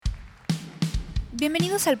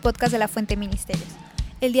Bienvenidos al podcast de la Fuente Ministerios.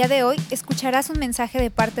 El día de hoy escucharás un mensaje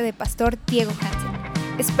de parte de Pastor Diego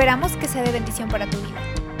Hansen. Esperamos que sea de bendición para tu vida.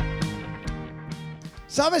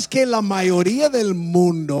 ¿Sabes que la mayoría del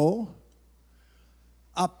mundo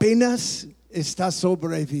apenas está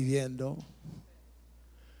sobreviviendo?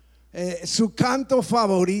 Su canto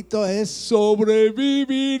favorito es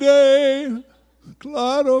Sobreviviré.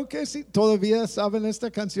 Claro que sí. ¿Todavía saben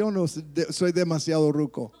esta canción o soy demasiado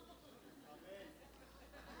ruco?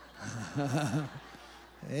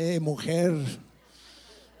 Mujer.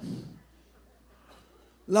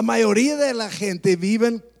 La mayoría de la gente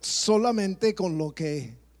viven solamente con lo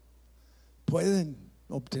que pueden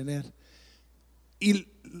obtener. Y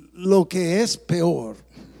lo que es peor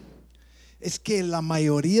es que la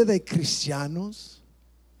mayoría de cristianos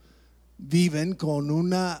viven con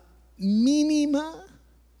una mínima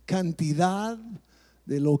cantidad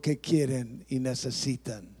de lo que quieren y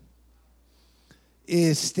necesitan.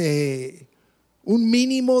 Un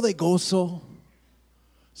mínimo de gozo,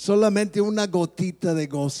 solamente una gotita de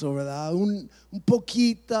gozo, ¿verdad? Un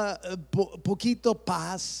poquito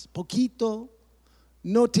paz, poquito.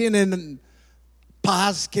 No tienen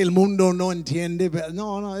paz que el mundo no entiende,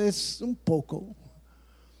 no, es un poco.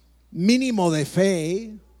 Mínimo de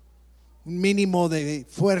fe, un mínimo de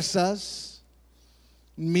fuerzas,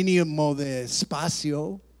 un mínimo de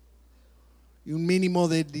espacio y un mínimo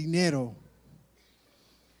de dinero.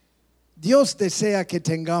 Dios desea que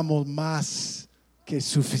tengamos más que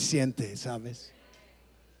suficiente, ¿sabes?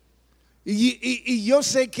 Y yo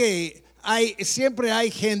sé que siempre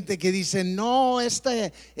hay gente que dice, no, esta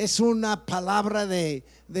es una palabra de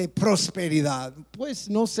prosperidad. Pues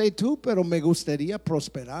no sé tú, pero me gustaría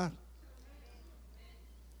prosperar.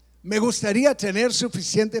 Me gustaría tener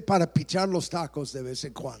suficiente para pichar los tacos de vez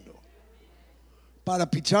en cuando.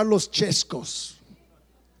 Para pichar los chescos.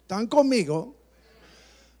 ¿Están conmigo?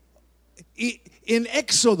 Y en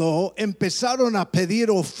Éxodo empezaron a pedir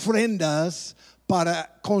ofrendas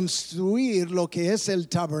para construir lo que es el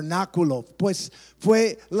tabernáculo. Pues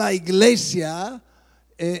fue la iglesia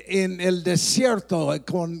en el desierto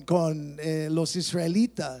con los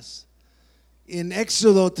israelitas. En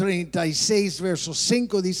Éxodo 36, verso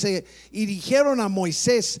 5 dice, y dijeron a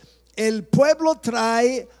Moisés, el pueblo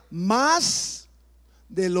trae más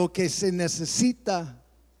de lo que se necesita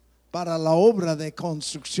para la obra de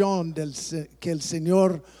construcción que el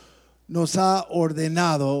Señor nos ha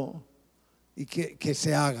ordenado y que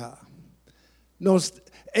se haga.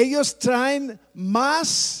 Ellos traen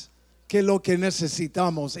más que lo que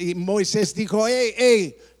necesitamos. Y Moisés dijo,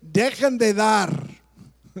 dejen de dar.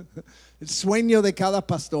 El sueño de cada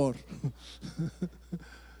pastor.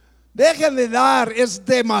 Dejen de dar, es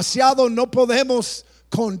demasiado, no podemos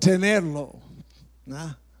contenerlo.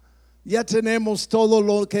 ¿No? Ya tenemos todo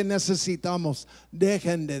lo que necesitamos.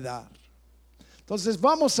 Dejen de dar. Entonces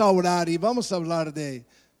vamos a orar y vamos a hablar de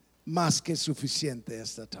más que suficiente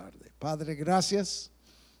esta tarde. Padre, gracias.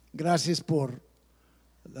 Gracias por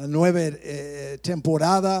la nueva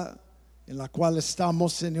temporada en la cual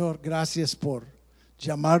estamos, Señor. Gracias por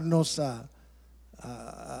llamarnos a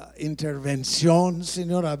intervención,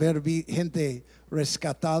 Señor, a ver gente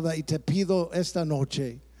rescatada. Y te pido esta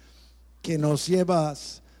noche que nos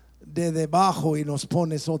llevas de debajo y nos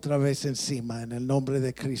pones otra vez encima, en el nombre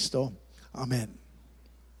de Cristo. Amén.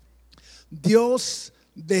 Dios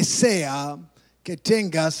desea que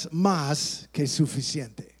tengas más que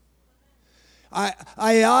suficiente.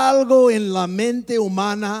 Hay algo en la mente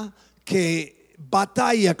humana que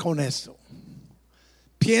batalla con eso.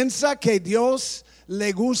 Piensa que Dios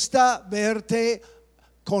le gusta verte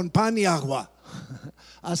con pan y agua.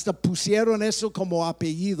 Hasta pusieron eso como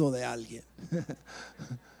apellido de alguien.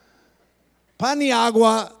 Pan y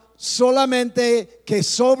agua, solamente que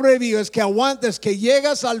sobrevives, que aguantes, que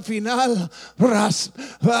llegas al final.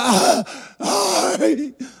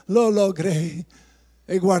 Lo logré.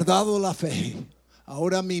 He guardado la fe.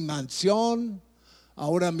 Ahora mi mansión,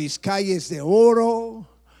 ahora mis calles de oro,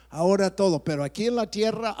 ahora todo. Pero aquí en la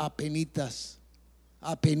tierra, apenitas.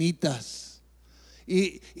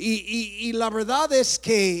 Y la verdad es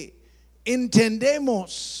que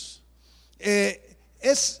entendemos,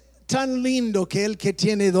 es tan lindo que el que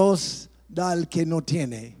tiene dos da al que no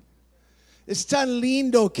tiene. Es tan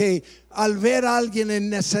lindo que al ver a alguien en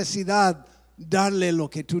necesidad, darle lo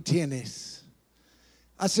que tú tienes.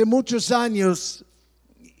 Hace muchos años,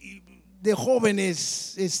 de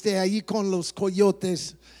jóvenes, allí con los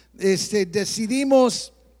coyotes,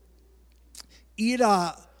 decidimos ir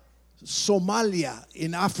a Somalia,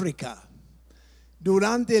 en África,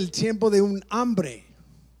 durante el tiempo de un hambre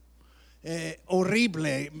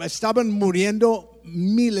horrible. Estaban muriendo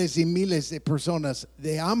miles y miles de personas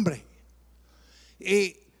de hambre.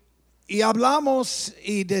 Y hablamos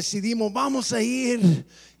y decidimos, vamos a ir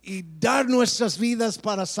y dar nuestras vidas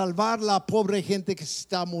para salvar la pobre gente que se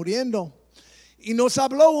está muriendo. Y nos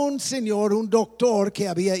habló un señor, un doctor que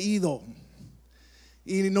había ido.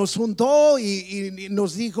 Y nos juntó y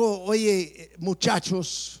nos dijo, oye,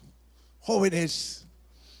 muchachos, jóvenes,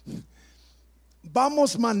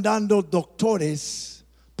 vamos mandando doctores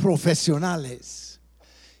profesionales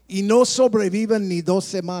y no sobreviven ni 2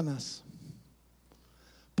 semanas.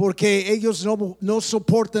 Porque ellos no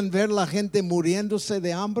soportan ver la gente muriéndose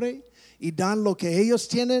de hambre y dan lo que ellos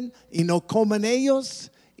tienen y no comen ellos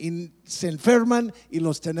y se enferman y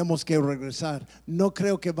los tenemos que regresar. No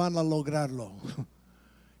creo que van a lograrlo.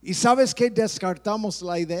 Y ¿sabes qué? Descartamos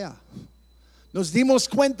la idea. Nos dimos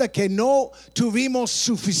cuenta que no tuvimos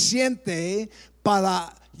suficiente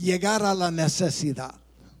para llegar a la necesidad.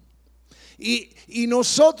 Y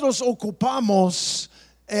nosotros ocupamos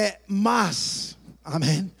más.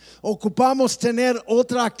 Amén. Ocupamos tener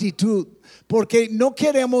otra actitud. Porque no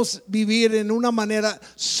queremos vivir en una manera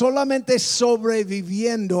solamente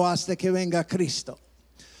sobreviviendo hasta que venga Cristo.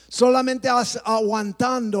 Solamente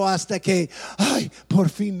aguantando hasta que, ay, por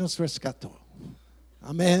fin nos rescató.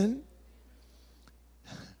 Amén.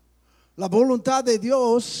 La voluntad de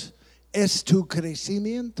Dios es tu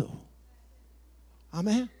crecimiento.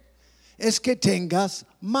 Amén. Es que tengas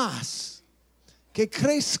más, que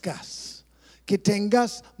crezcas, que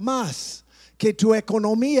tengas más, que tu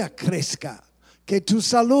economía crezca, que tu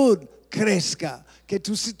salud crezca, que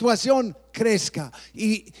tu situación crezca.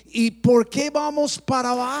 ¿Y por qué vamos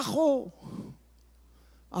para abajo?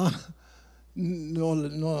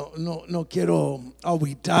 No quiero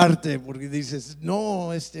agüitarte porque dices,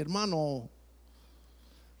 no, hermano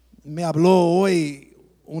me habló hoy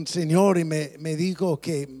un señor y me dijo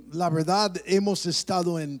que la verdad hemos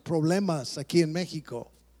estado en problemas aquí en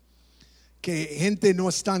México, que gente no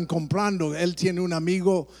están comprando. Él tiene un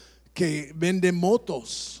amigo que vende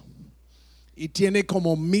motos y tiene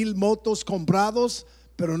como 1,000 motos comprados,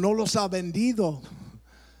 pero no los ha vendido.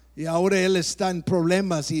 Y ahora él está en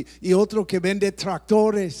problemas. Y otro que vende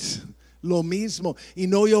tractores, lo mismo. Y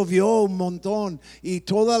no llovió un montón. Y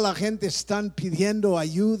toda la gente están pidiendo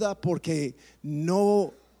ayuda porque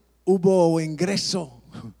no hubo ingreso.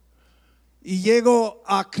 Y llego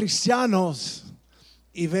a cristianos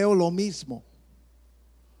y veo lo mismo.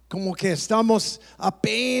 Como que estamos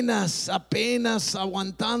apenas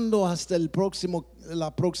aguantando hasta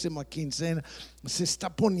la próxima quincena. Se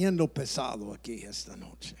está poniendo pesado aquí esta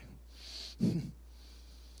noche.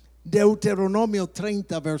 Deuteronomio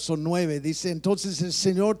 30, verso 9 dice: entonces el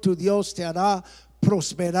Señor tu Dios te hará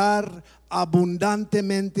prosperar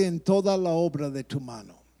abundantemente en toda la obra de tu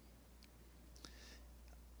mano.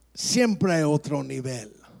 Siempre hay otro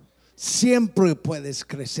nivel. Siempre puedes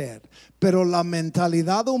crecer, pero la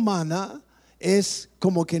mentalidad humana es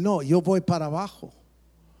como que no, yo voy para abajo.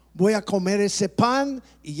 Voy a comer ese pan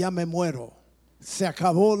y ya me muero. Se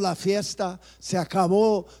acabó la fiesta, se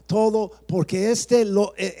acabó todo, porque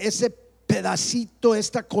ese pedacito,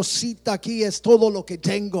 esta cosita aquí es todo lo que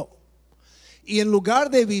tengo. Y en lugar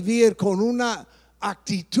de vivir con una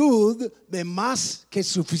actitud de más que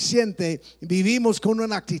suficiente, vivimos con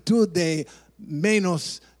una actitud de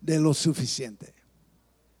menos de lo suficiente.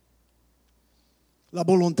 La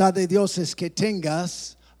voluntad de Dios es que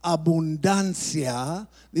tengas abundancia.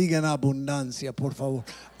 Digan abundancia, por favor.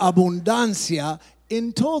 Abundancia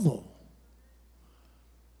en todo.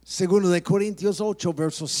 Segundo de Corintios 8,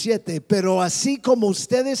 verso 7. Pero así como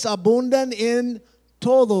ustedes abundan en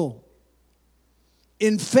todo,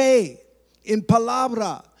 en fe, en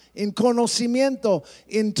palabra, en conocimiento,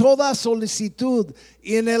 en toda solicitud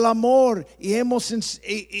y en el amor,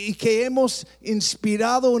 y que hemos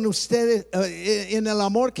inspirado en ustedes, en el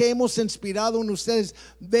amor que hemos inspirado en ustedes,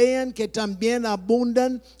 vean que también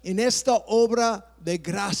abundan en esta obra de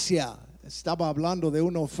gracia. Estaba hablando de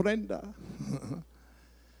una ofrenda.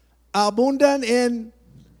 Abundan en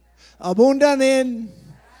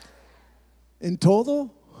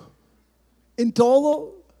todo, en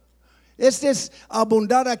todo. Este es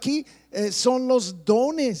abundar aquí, son los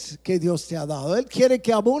dones que Dios te ha dado. Él quiere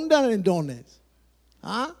que abundan en dones.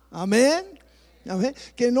 ¿Ah? Amén. Amén.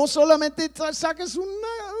 Que no solamente saques un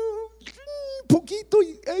poquito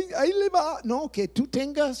y ahí le va. No, que tú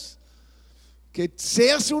tengas, que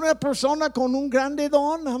seas una persona con un grande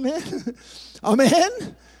don. Amén. Amén.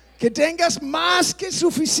 Que tengas más que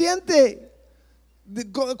suficiente.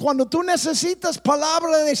 Cuando tú necesitas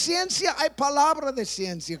palabra de ciencia, hay palabra de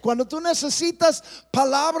ciencia. Cuando tú necesitas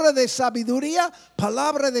palabra de sabiduría,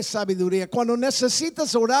 palabra de sabiduría. Cuando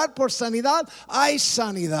necesitas orar por sanidad, hay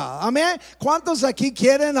sanidad. Amén. ¿Cuántos aquí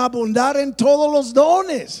quieren abundar en todos los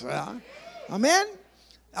dones? ¿Verdad? Amén.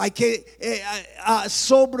 Hay que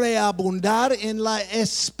sobreabundar en la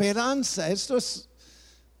esperanza. Esto es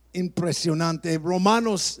impresionante.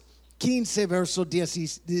 Romanos 15, verso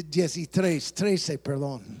 13,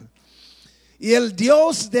 perdón. Y el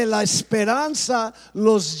Dios de la esperanza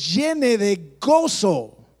los llene de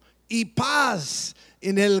gozo y paz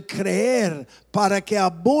en el creer, para que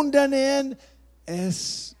abundan en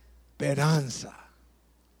esperanza.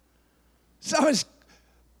 ¿Sabes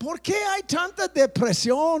por qué hay tanta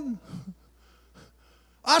depresión?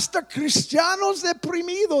 Hasta cristianos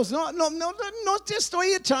deprimidos. No te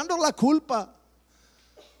estoy echando la culpa.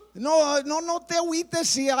 No te agüites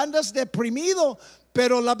si andas deprimido,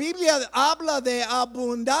 pero la Biblia habla de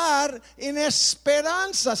abundar en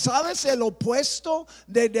esperanza. ¿Sabes el opuesto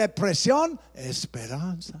de depresión?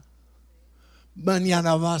 Esperanza.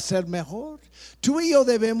 Mañana va a ser mejor. Tú y yo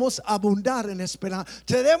debemos abundar en esperanza.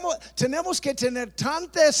 Tenemos que tener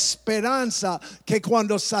tanta esperanza que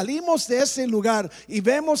cuando salimos de ese lugar y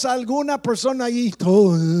vemos a alguna persona ahí,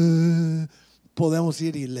 podemos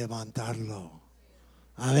ir y levantarlo.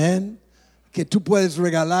 Amén. Que tú puedes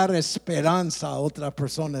regalar esperanza a otra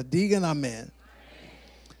persona. Digan amén.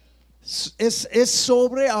 Es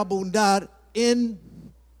sobreabundar en.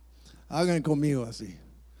 Hagan conmigo así.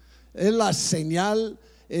 Es la señal.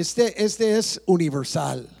 Este es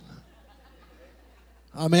universal.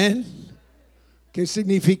 Amén. ¿Qué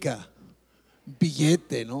significa?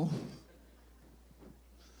 Billete, ¿no?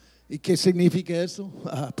 ¿Y qué significa eso?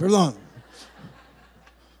 Perdón.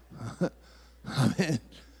 Amén.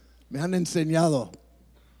 Me han enseñado.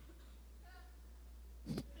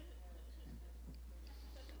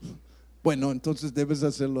 Bueno, entonces debes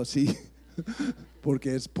hacerlo así,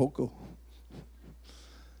 porque es poco.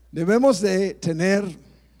 Debemos de tener,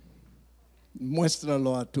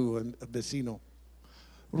 muéstralo a tu vecino,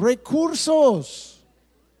 recursos.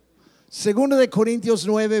 2 Corintios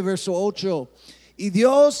 9, verso 8. Y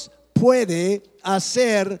Dios puede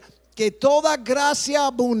hacer que toda gracia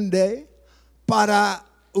abunde para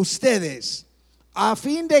ustedes, a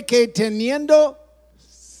fin de que teniendo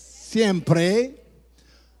siempre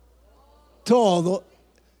todo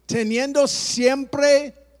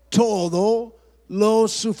lo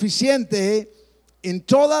suficiente en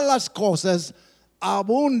todas las cosas,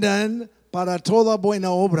 abundan para toda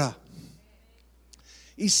buena obra.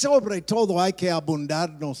 Y sobre todo hay que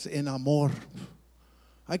abundarnos en amor.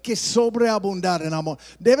 Hay que sobreabundar en amor.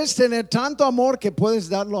 Debes tener tanto amor que puedes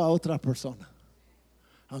darlo a otra persona.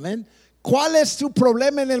 Amén. ¿Cuál es tu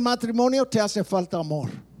problema en el matrimonio? Te hace falta amor.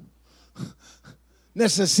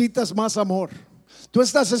 Necesitas más amor. Tú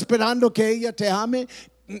estás esperando que ella te ame.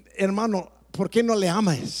 Hermano, ¿por qué no le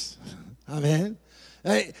ames? Amén.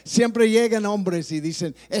 Siempre llegan hombres y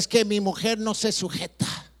dicen: es que mi mujer no se sujeta.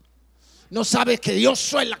 No sabe que yo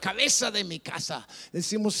soy la cabeza de mi casa.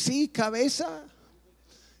 Decimos: sí, cabeza.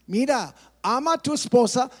 Mira, ama a tu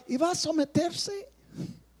esposa y va a someterse.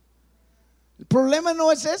 El problema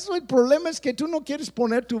no es eso, el problema es que tú no quieres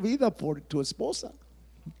poner tu vida por tu esposa.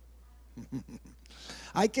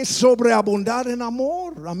 Hay que sobreabundar en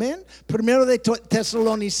amor, amén. Primero de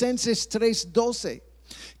Tesalonicenses 3:12.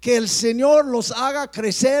 Que el Señor los haga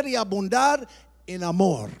crecer y abundar en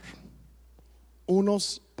amor,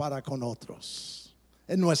 unos para con otros.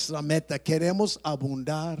 Es nuestra meta, queremos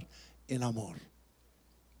abundar en amor.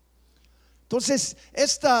 Entonces,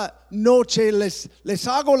 esta noche les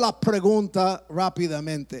hago la pregunta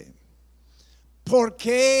rápidamente: ¿por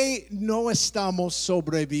qué no estamos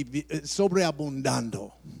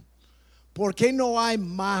sobreabundando? ¿Por qué no hay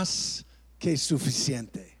más que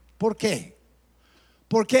suficiente? ¿Por qué?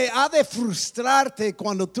 Porque ha de frustrarte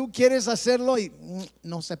cuando tú quieres hacerlo y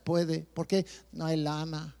no se puede, porque no hay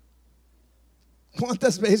lana.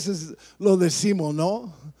 ¿Cuántas veces lo decimos,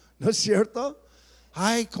 no? ¿No es cierto?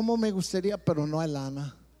 Ay, cómo me gustaría, pero no hay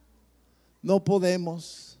lana. No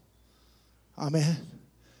podemos. Amén.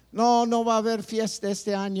 No va a haber fiesta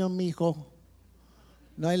este año, mijo.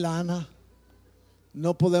 No hay lana.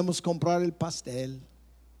 No podemos comprar el pastel.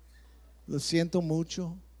 Lo siento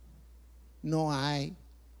mucho. No hay.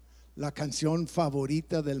 La canción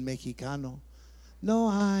favorita del mexicano. No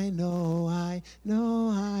hay.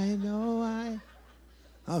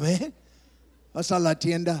 Amén. Vas a la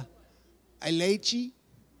tienda. ¿Hay leche?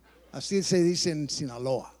 Así se dice en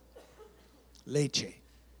Sinaloa. Leche.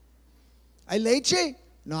 ¿Hay leche?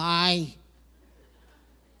 No hay.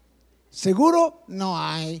 ¿Seguro? No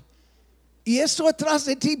hay. ¿Y eso atrás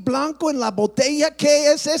de ti blanco en la botella?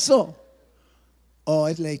 ¿Qué es eso? Oh,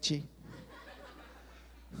 es leche.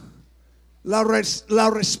 La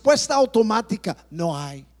respuesta automática, no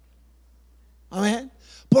hay. Amén.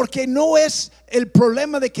 Porque no es el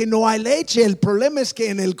problema de que no hay leche. El problema es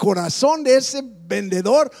que en el corazón de ese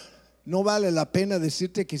vendedor no vale la pena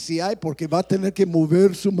decirte que sí hay, porque va a tener que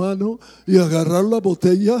mover su mano y agarrar la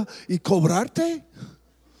botella y cobrarte.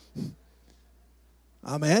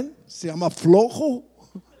 Amén. Se llama flojo.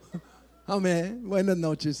 Amén. Buenas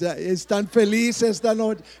noches. ¿Están felices esta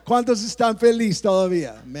noche? ¿Cuántos están felices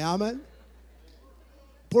todavía? ¿Me aman?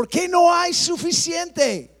 ¿Por qué no hay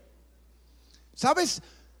suficiente? ¿Sabes?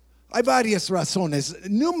 Hay varias razones.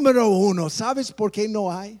 Número uno, ¿sabes por qué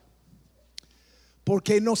no hay?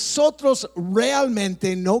 Porque nosotros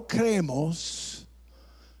realmente no creemos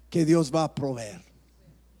que Dios va a proveer.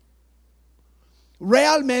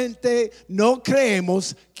 Realmente no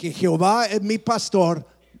creemos que Jehová es mi pastor,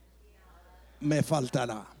 me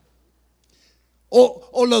faltará.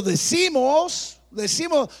 O lo decimos,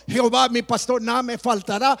 Jehová mi pastor, nada me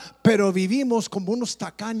faltará, pero vivimos como unos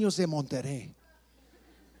tacaños de Monterrey.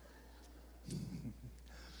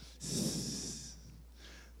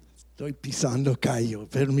 Estoy pisando callo,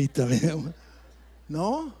 permítame.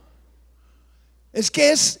 ¿No? Es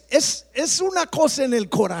que es una cosa en el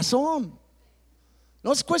corazón.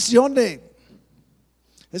 No es cuestión de,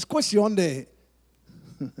 es cuestión de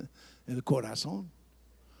el corazón.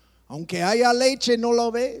 Aunque haya leche, no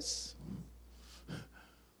lo ves.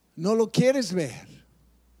 No lo quieres ver.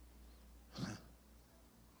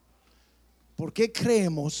 ¿Por qué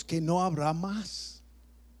creemos que no habrá más?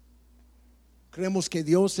 Creemos que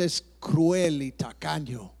Dios es cruel y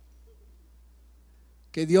tacaño.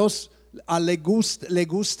 Que Dios le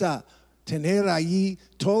gusta tener allí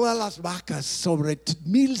todas las vacas sobre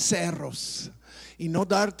 1000 cerros y no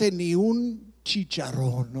darte ni un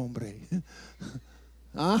chicharrón, hombre.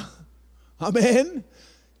 ¿Ah? Amén.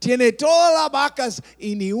 Tiene todas las vacas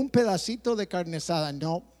y ni un pedacito de carne asada.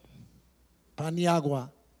 No, pan y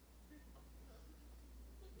agua.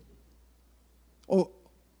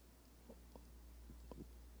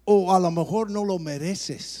 O a lo mejor no lo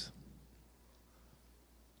mereces.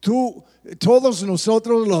 Todos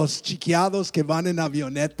nosotros los chiquiados que van en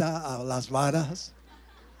avioneta a las varas,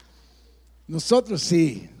 nosotros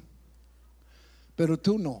sí, pero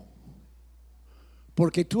tú no,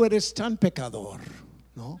 porque tú eres tan pecador,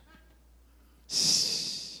 ¿no?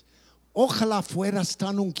 Ojalá fueras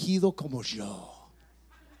tan ungido como yo.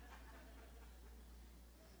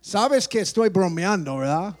 Sabes que estoy bromeando,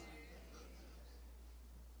 ¿verdad?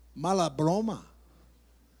 Mala broma.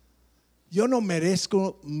 Yo no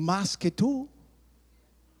merezco más que tú,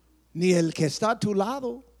 ni el que está a tu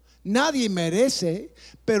lado. Nadie merece,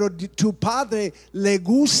 pero tu Padre le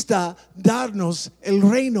gusta darnos el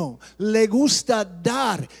reino. Le gusta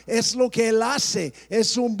dar, es lo que Él hace.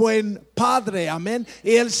 Es un buen Padre, amén.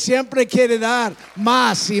 Y Él siempre quiere dar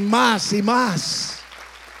más y más y más.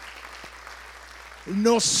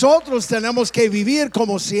 Nosotros tenemos que vivir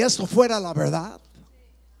como si esto fuera la verdad,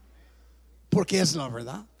 porque es la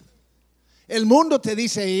verdad. El mundo te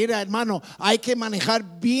dice, mira, hermano, hay que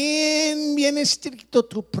manejar bien estricto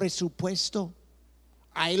tu presupuesto.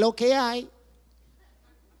 Hay lo que hay.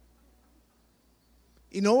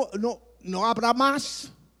 Y no habrá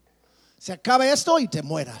más. Se acaba esto y te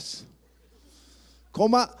mueras.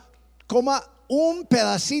 Coma un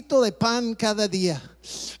pedacito de pan cada día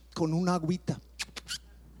con una agüita.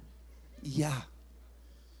 Y ya.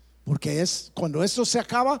 Porque cuando eso se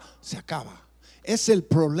acaba, se acaba. Es el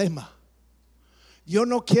problema. Yo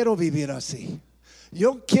no quiero vivir así.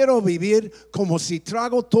 Yo quiero vivir como si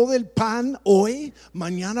trago todo el pan hoy,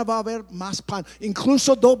 mañana va a haber más pan,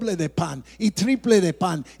 incluso doble de pan y triple de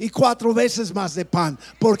pan y 4 veces más de pan,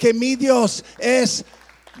 porque mi Dios es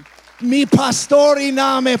mi pastor y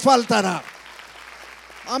nada me faltará.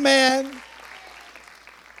 Amén.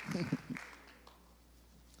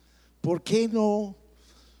 ¿Por qué no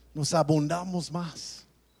nos abundamos más?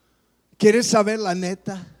 ¿Quieres saber la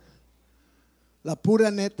neta? La pura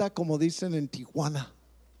neta, como dicen en Tijuana.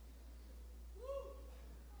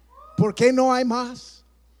 ¿Por qué no hay más?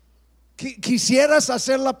 Quisieras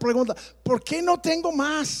hacer la pregunta, ¿por qué no tengo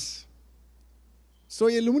más?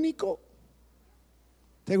 ¿Soy el único?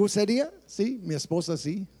 ¿Te gustaría? Sí, mi esposa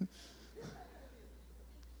sí.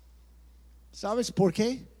 ¿Sabes por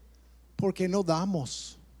qué? Porque no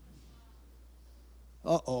damos.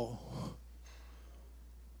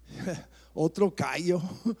 Otro callo.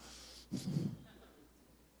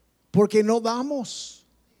 Porque no damos.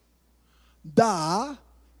 Da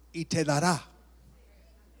y te dará.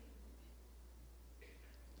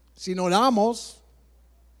 Si no damos,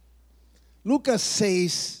 Lucas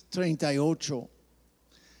 6:38,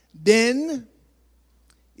 den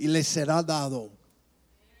y les será dado.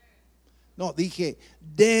 No, dije,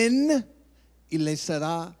 den y les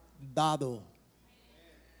será dado.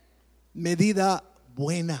 Medida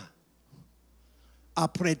buena,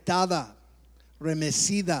 apretada,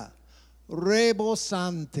 remecida,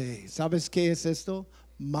 rebosante. ¿Sabes qué es esto?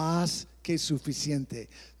 Más que suficiente.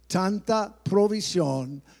 Tanta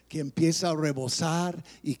provisión que empieza a rebosar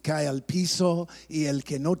y cae al piso, y el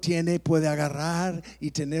que no tiene puede agarrar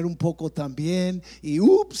y tener un poco también, y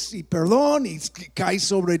ups, y perdón, y cae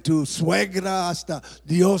sobre tu suegra hasta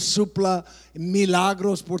Dios supla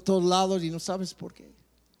milagros por todos lados y no sabes por qué.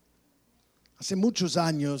 Hace muchos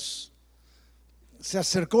años se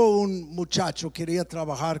acercó un muchacho, quería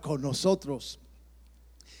trabajar con nosotros.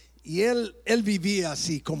 Y él vivía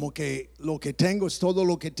así, como que lo que tengo es todo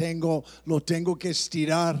lo que tengo, lo tengo que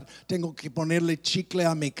estirar, tengo que ponerle chicle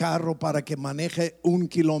a mi carro para que maneje 1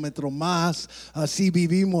 kilómetro más, así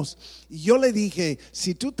vivimos. Y yo le dije,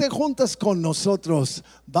 si tú te juntas con nosotros,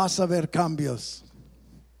 vas a ver cambios.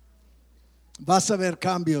 Vas a ver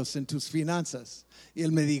cambios en tus finanzas. Y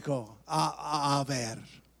él me dijo, a ver.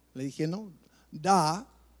 Le dije, no, da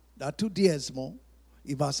tu diezmo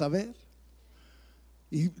y vas a ver.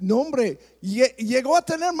 Y no, hombre, llegó a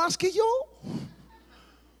tener más que yo.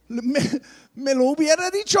 Me lo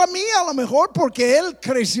hubiera dicho a mí a lo mejor, porque él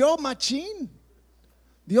creció machín.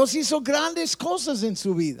 Dios hizo grandes cosas en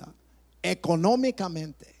su vida,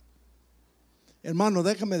 económicamente. Hermano,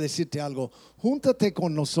 déjame decirte algo. Júntate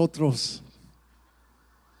con nosotros.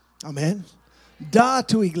 Amén. Da a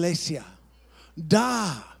tu iglesia.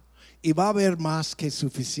 Da. Y va a haber más que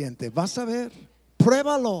suficiente. Vas a ver.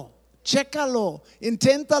 Pruébalo. Chécalo,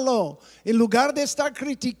 inténtalo. En lugar de estar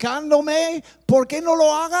criticándome, ¿por qué no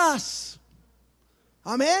lo hagas?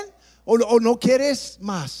 Amén. O no quieres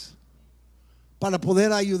más para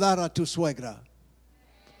poder ayudar a tu suegra.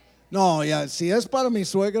 No, ya, si es para mi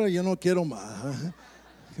suegra, yo no quiero más.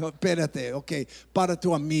 Espérate, ok, para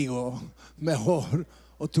tu amigo, mejor,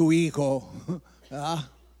 o tu hijo.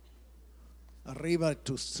 Arriba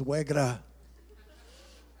tu suegra.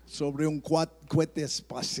 Sobre un cohete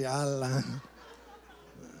espacial.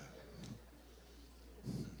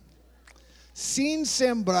 Sin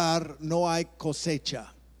sembrar no hay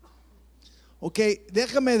cosecha. Ok,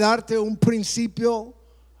 déjame darte un principio.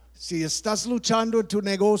 Si estás luchando en tu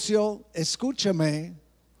negocio, escúchame.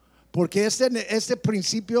 Porque este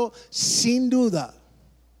principio, sin duda,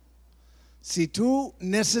 si tú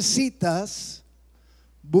necesitas,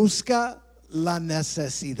 busca la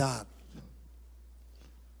necesidad.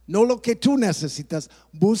 No lo que tú necesitas,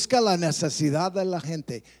 busca la necesidad de la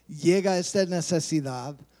gente. Llega a esta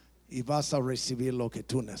necesidad y vas a recibir lo que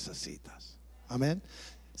tú necesitas. Amén.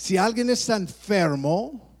 Si alguien está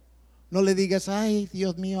enfermo, no le digas, ay,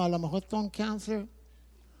 Dios mío, a lo mejor con cáncer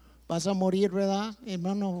vas a morir, ¿verdad?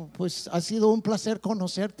 Hermano, pues ha sido un placer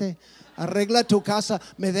conocerte. Arregla tu casa.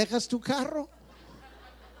 ¿Me dejas tu carro?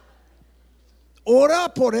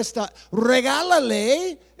 Ora por esta,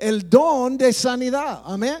 regálale el don de sanidad,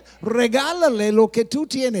 amén. Regálale lo que tú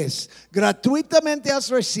tienes, gratuitamente has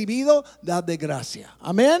recibido, da de gracia,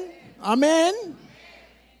 amén, amén.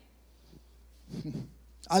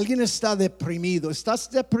 Alguien está deprimido, ¿estás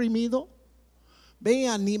deprimido? Ve y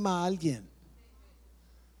anima a alguien.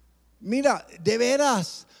 Mira, de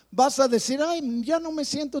veras, vas a decir, ay, ya no me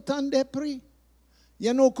siento tan depri,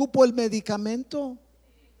 ya no ocupo el medicamento.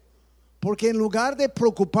 Porque en lugar de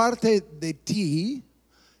preocuparte de ti,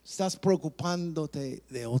 estás preocupándote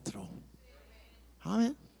de otro.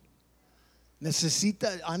 Amén.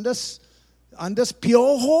 Andas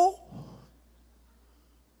piojo,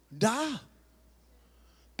 da.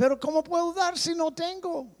 Pero ¿cómo puedo dar si no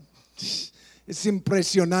tengo? Es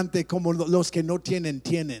impresionante como los que no tienen.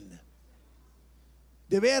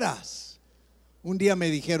 De veras. Un día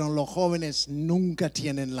me dijeron, los jóvenes nunca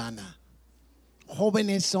tienen lana.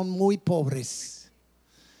 Jóvenes son muy pobres.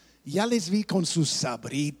 Ya les vi con sus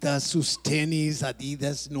sabritas, sus tenis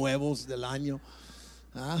Adidas nuevos del año.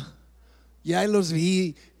 Ya los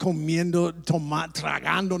vi comiendo,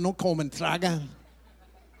 tragando, no comen, tragan.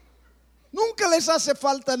 Nunca les hace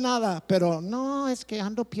falta nada, pero no, es que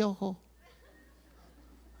ando piojo.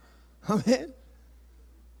 Amén.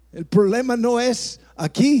 El problema no es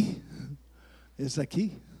aquí, es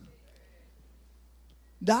aquí.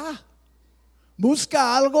 Da.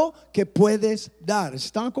 Busca algo que puedes dar.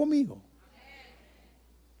 ¿Están conmigo?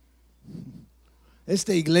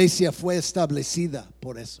 Esta iglesia fue establecida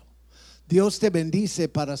por eso. Dios te bendice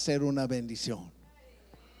para ser una bendición.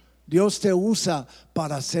 Dios te usa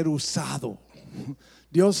para ser usado.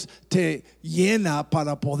 Dios te llena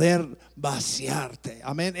para poder vaciarte.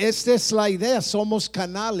 Amén. Esta es la idea. Somos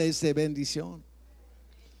canales de bendición.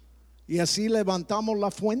 Y así levantamos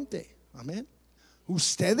la fuente. Amén.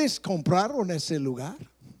 Ustedes compraron ese lugar.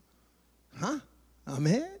 ¿Ah?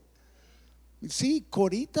 Amén. Sí,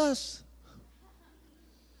 coritas.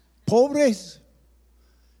 Pobres.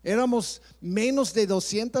 Éramos menos de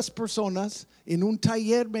 200 personas en un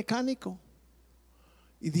taller mecánico.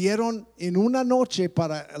 Y dieron en una noche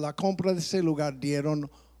para la compra de ese lugar, dieron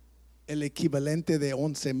el equivalente de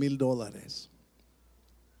 $11,000.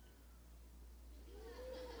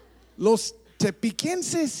 Los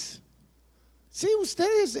tepiquenses, sí,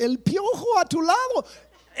 ustedes, el piojo a tu lado,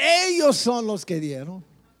 ellos son los que dieron.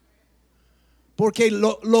 Porque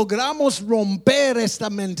logramos romper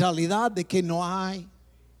esta mentalidad de que no hay,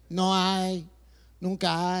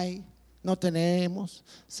 nunca hay. No tenemos,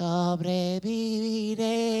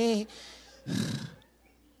 sobreviviré.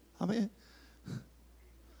 Amén.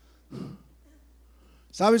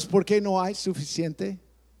 ¿Sabes por qué no hay suficiente?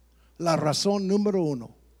 La razón número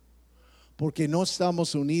 1, porque no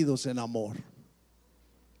estamos unidos en amor.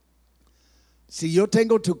 Si yo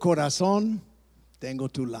tengo tu corazón, tengo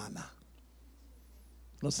tu lana.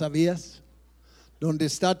 ¿Lo sabías? Donde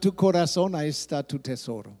está tu corazón, ahí está tu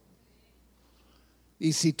tesoro.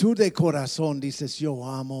 Y si tú de corazón dices, yo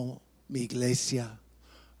amo mi iglesia,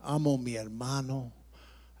 amo mi hermano,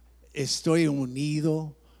 estoy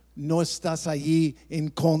unido, no estás allí en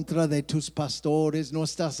contra de tus pastores, no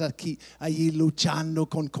estás allí luchando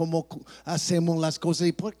con cómo hacemos las cosas.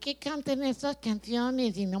 ¿Y por qué cantan esas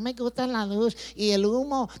canciones y no me gusta la luz y el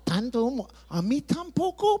humo, tanto humo? A mí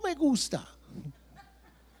tampoco me gusta.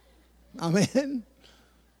 Amén.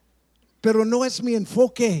 Pero no es mi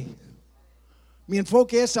enfoque. Mi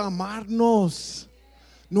enfoque es amarnos.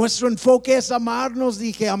 Nuestro enfoque es amarnos.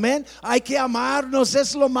 Dije, amén. Hay que amarnos,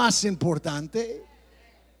 es lo más importante.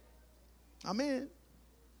 Amén.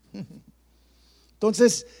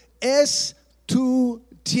 Entonces, es tu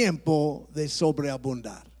tiempo de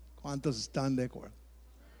sobreabundar. ¿Cuántos están de acuerdo?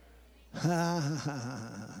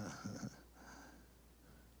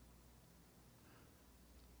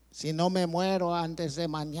 Si no me muero antes de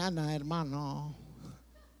mañana, hermano.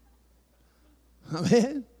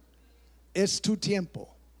 Amén. Es tu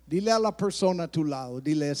tiempo. Dile a la persona a tu lado,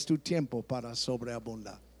 dile, es tu tiempo para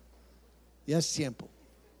sobreabundar. Ya es tiempo.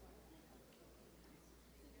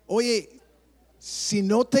 Oye, si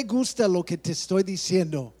no te gusta lo que te estoy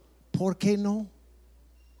diciendo, ¿por qué no?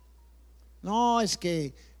 No, es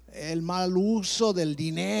que el mal uso del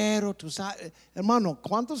dinero, tú sabes. Hermano,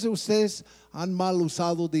 ¿cuántos de ustedes han mal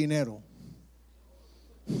usado dinero?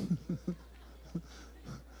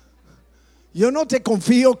 Yo no te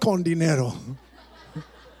confío con dinero.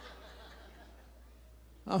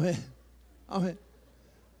 Amén. Amén.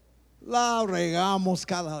 La regamos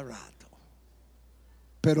cada rato.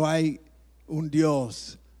 Pero hay un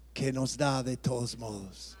Dios que nos da de todos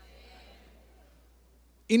modos.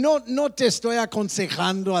 Y no te estoy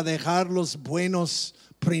aconsejando a dejar los buenos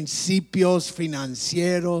principios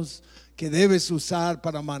financieros que debes usar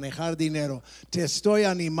para manejar dinero. Te estoy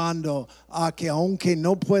animando a que aunque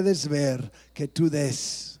no puedes ver, que tú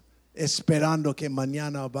des, esperando que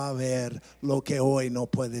mañana va a ver lo que hoy no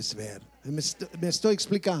puedes ver. Me estoy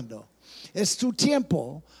explicando. Es tu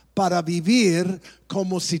tiempo para vivir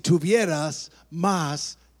como si tuvieras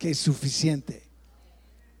más que suficiente.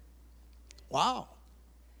 Wow.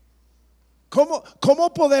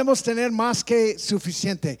 ¿Cómo podemos tener más que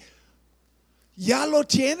suficiente? Ya lo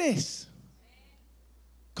tienes.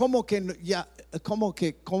 ¿Cómo que ya?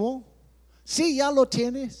 ¿Cómo? Sí, ya lo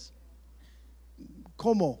tienes.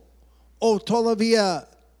 ¿Cómo? ¿O todavía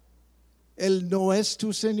Él no es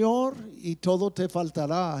tu Señor y todo te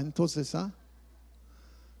faltará? Entonces,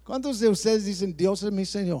 ¿cuántos de ustedes dicen Dios es mi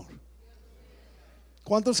Señor?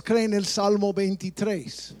 ¿Cuántos creen el Salmo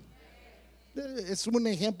 23? Es un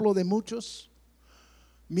ejemplo de muchos.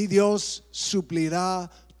 Mi Dios suplirá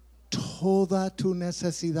toda tu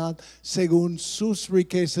necesidad según sus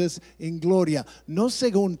riquezas en gloria, no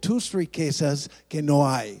según tus riquezas que no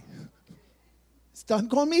hay. ¿Están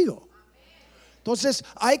conmigo? Entonces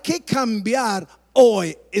hay que cambiar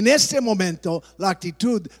hoy, en este momento, la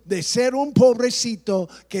actitud de ser un pobrecito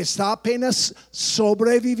que está apenas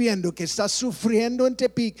sobreviviendo, que está sufriendo en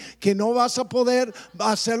Tepic, que no vas a poder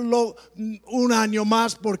hacerlo un año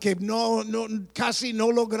más porque casi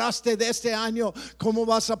no lograste de este año. ¿Cómo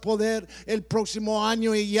vas a poder el próximo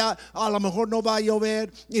año? Y ya a lo mejor no va a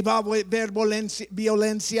llover y va a haber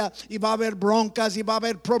violencia y va a haber broncas y va a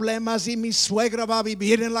haber problemas y mi suegra va a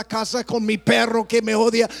vivir en la casa con mi perro que me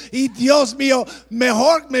odia y Dios mío,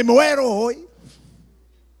 mejor me muero hoy.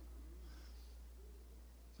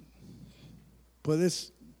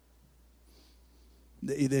 Puedes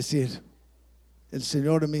y decir, el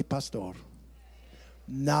Señor es mi pastor,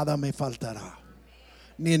 nada me faltará,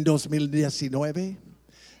 ni en 2019,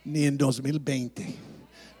 ni en 2020,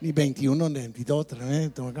 ni 21, ni 22,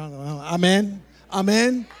 amén,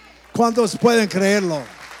 amén. ¿Cuántos pueden creerlo?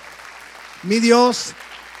 Mi Dios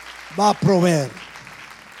va a proveer.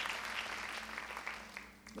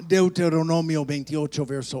 Deuteronomio 28,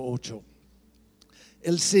 verso 8.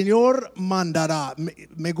 El Señor mandará.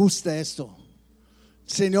 Me gusta esto.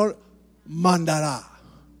 El Señor mandará.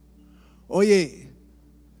 Oye,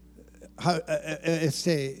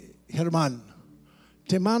 Germán,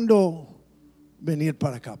 te mando venir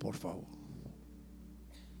para acá, por favor.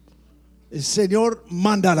 El Señor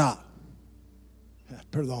mandará.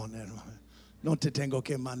 Perdón, hermano. No te tengo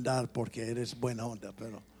que mandar porque eres buena onda,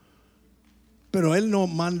 pero Él no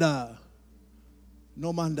manda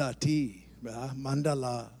a ti, ¿verdad? Manda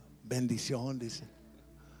la bendición, dice.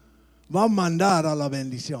 Va a mandar a la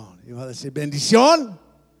bendición. Y va a decir, bendición,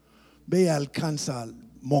 ve y alcanza al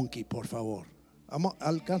monkey, por favor.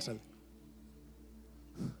 Alcánzalo.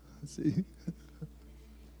 Sí.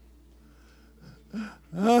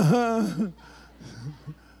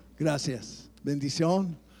 Gracias.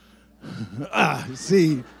 Bendición.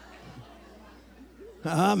 Sí.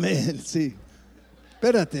 Amén, sí.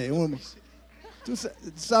 Espérate, tú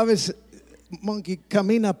sabes, monkey,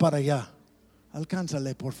 camina para allá.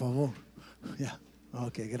 Alcánzale, por favor. Ya,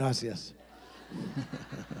 ok, gracias.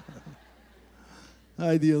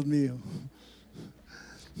 Ay, Dios mío.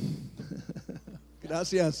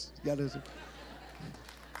 Gracias.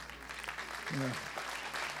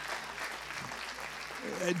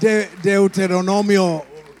 Deuteronomio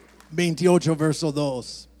 28, verso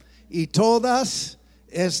 2. Y todas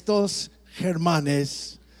estos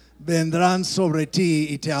germanes vendrán sobre ti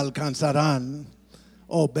y te alcanzarán,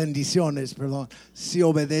 bendiciones, perdón, si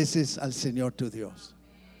obedeces al Señor tu Dios.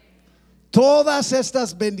 Todas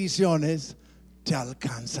estas bendiciones te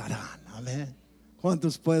alcanzarán. Amén.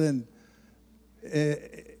 ¿Cuántos pueden?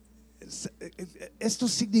 Esto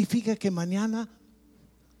significa que mañana,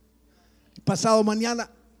 pasado mañana,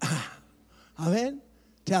 amén,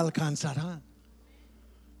 te alcanzarán.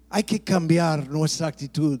 Hay que cambiar nuestra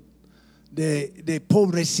actitud de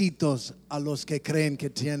pobrecitos a los que creen que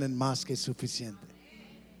tienen más que suficiente.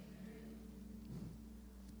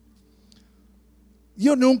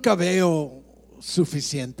 Yo nunca veo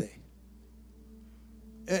suficiente.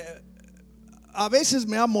 A veces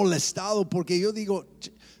me ha molestado porque yo digo,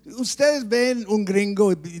 ustedes ven un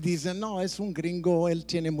gringo y dicen, no, es un gringo, él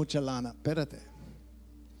tiene mucha lana. Espérate.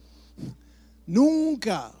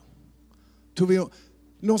 Nunca tuvimos.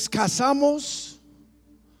 Nos casamos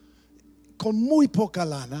con muy poca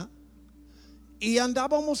lana y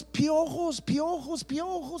andábamos piojos.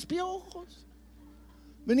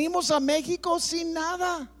 Venimos a México sin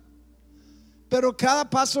nada, pero cada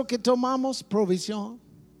paso que tomamos, provisión.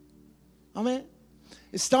 Amén.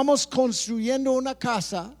 Estamos construyendo una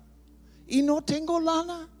casa y no tengo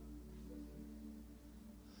lana.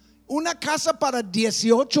 Una casa para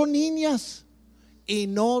 18 niñas y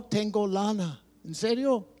no tengo lana. ¿En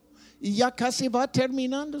serio? Y ya casi va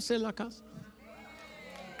terminándose la casa.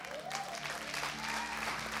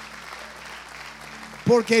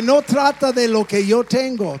 Porque no trata de lo que yo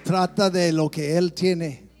tengo, trata de lo que Él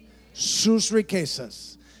tiene, sus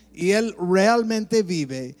riquezas. Y Él realmente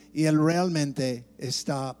vive y Él realmente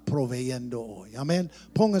está proveyendo hoy. Amén.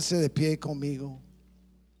 Póngase de pie conmigo.